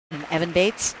Evan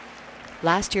Bates,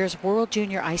 last year's World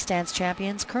Junior Ice Dance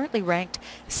champions, currently ranked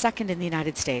second in the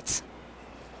United States.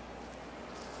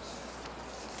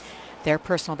 Their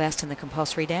personal best in the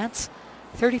compulsory dance,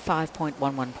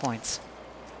 35.11 points.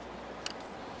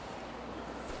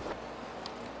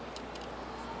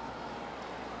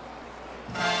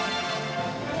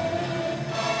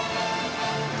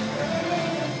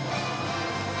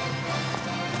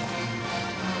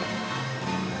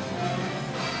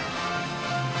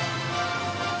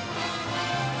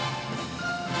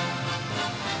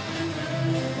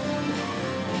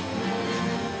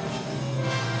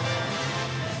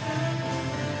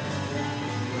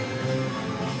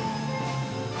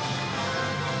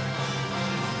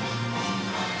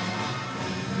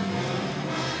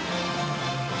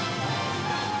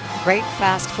 Great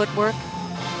fast footwork.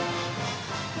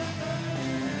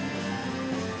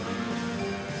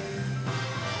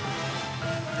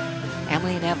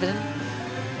 Emily and Evan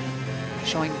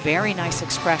showing very nice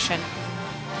expression.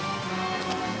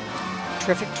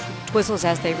 Terrific twizzles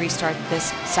as they restart this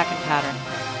second pattern.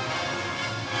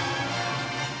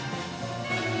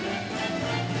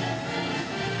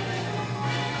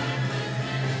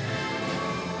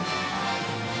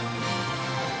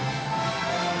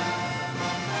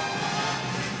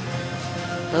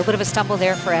 A little bit of a stumble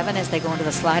there for Evan as they go into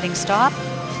the sliding stop.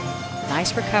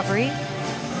 Nice recovery.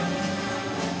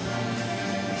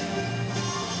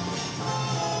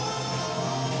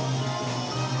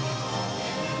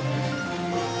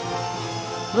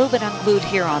 A little bit unglued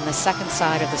here on the second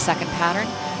side of the second pattern.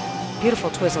 Beautiful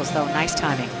twizzles though, nice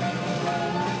timing.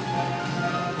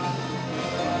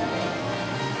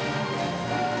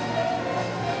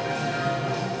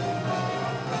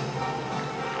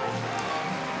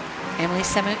 Emily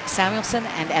Samuelson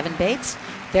and Evan Bates,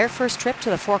 their first trip to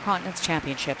the Four Continents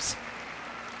Championships.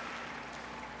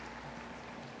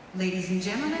 Ladies and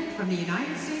gentlemen, from the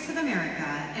United States of America,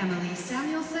 Emily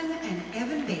Samuelson and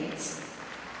Evan Bates.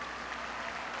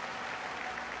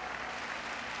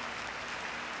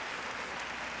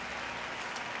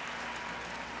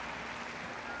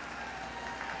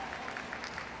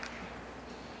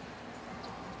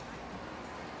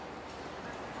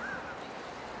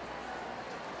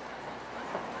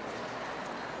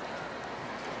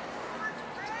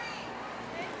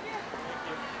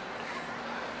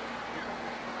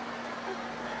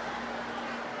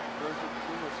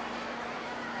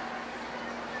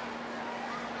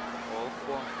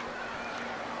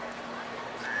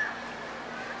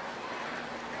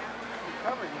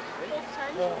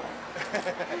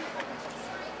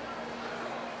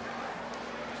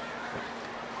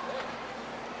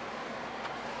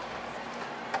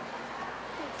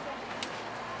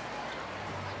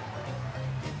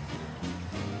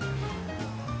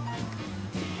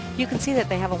 You can see that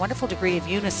they have a wonderful degree of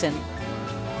unison.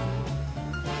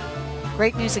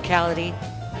 Great musicality.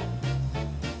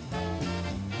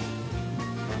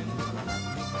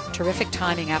 Terrific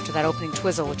timing after that opening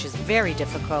twizzle, which is very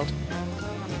difficult.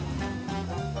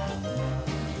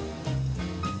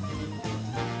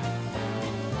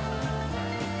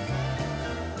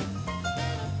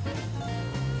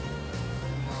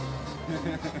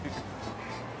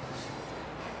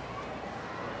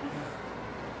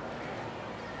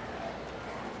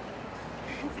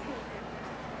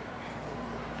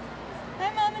 Hi,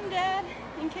 Mom and Dad,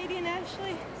 and Katie and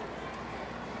Ashley.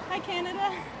 Hi,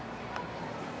 Canada.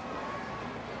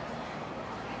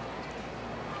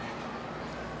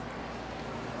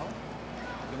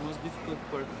 The most difficult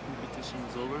part of competition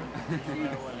is over. No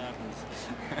matter what happens,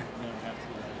 you don't have to.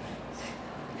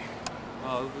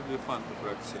 Oh, it will be fun to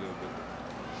practice a little bit.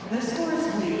 The scores,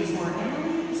 please, for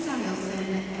Emily Samuelson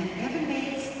and Evan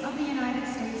Bates of the United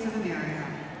States of America.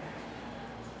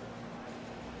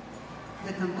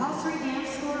 The compulsory dance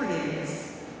score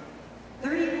is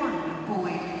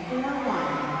 31.41.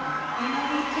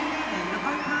 Emily and Evan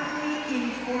are currently in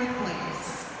fourth place.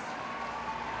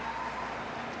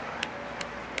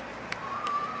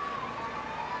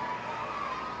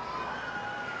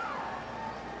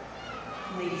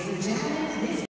 Ladies and gentlemen, this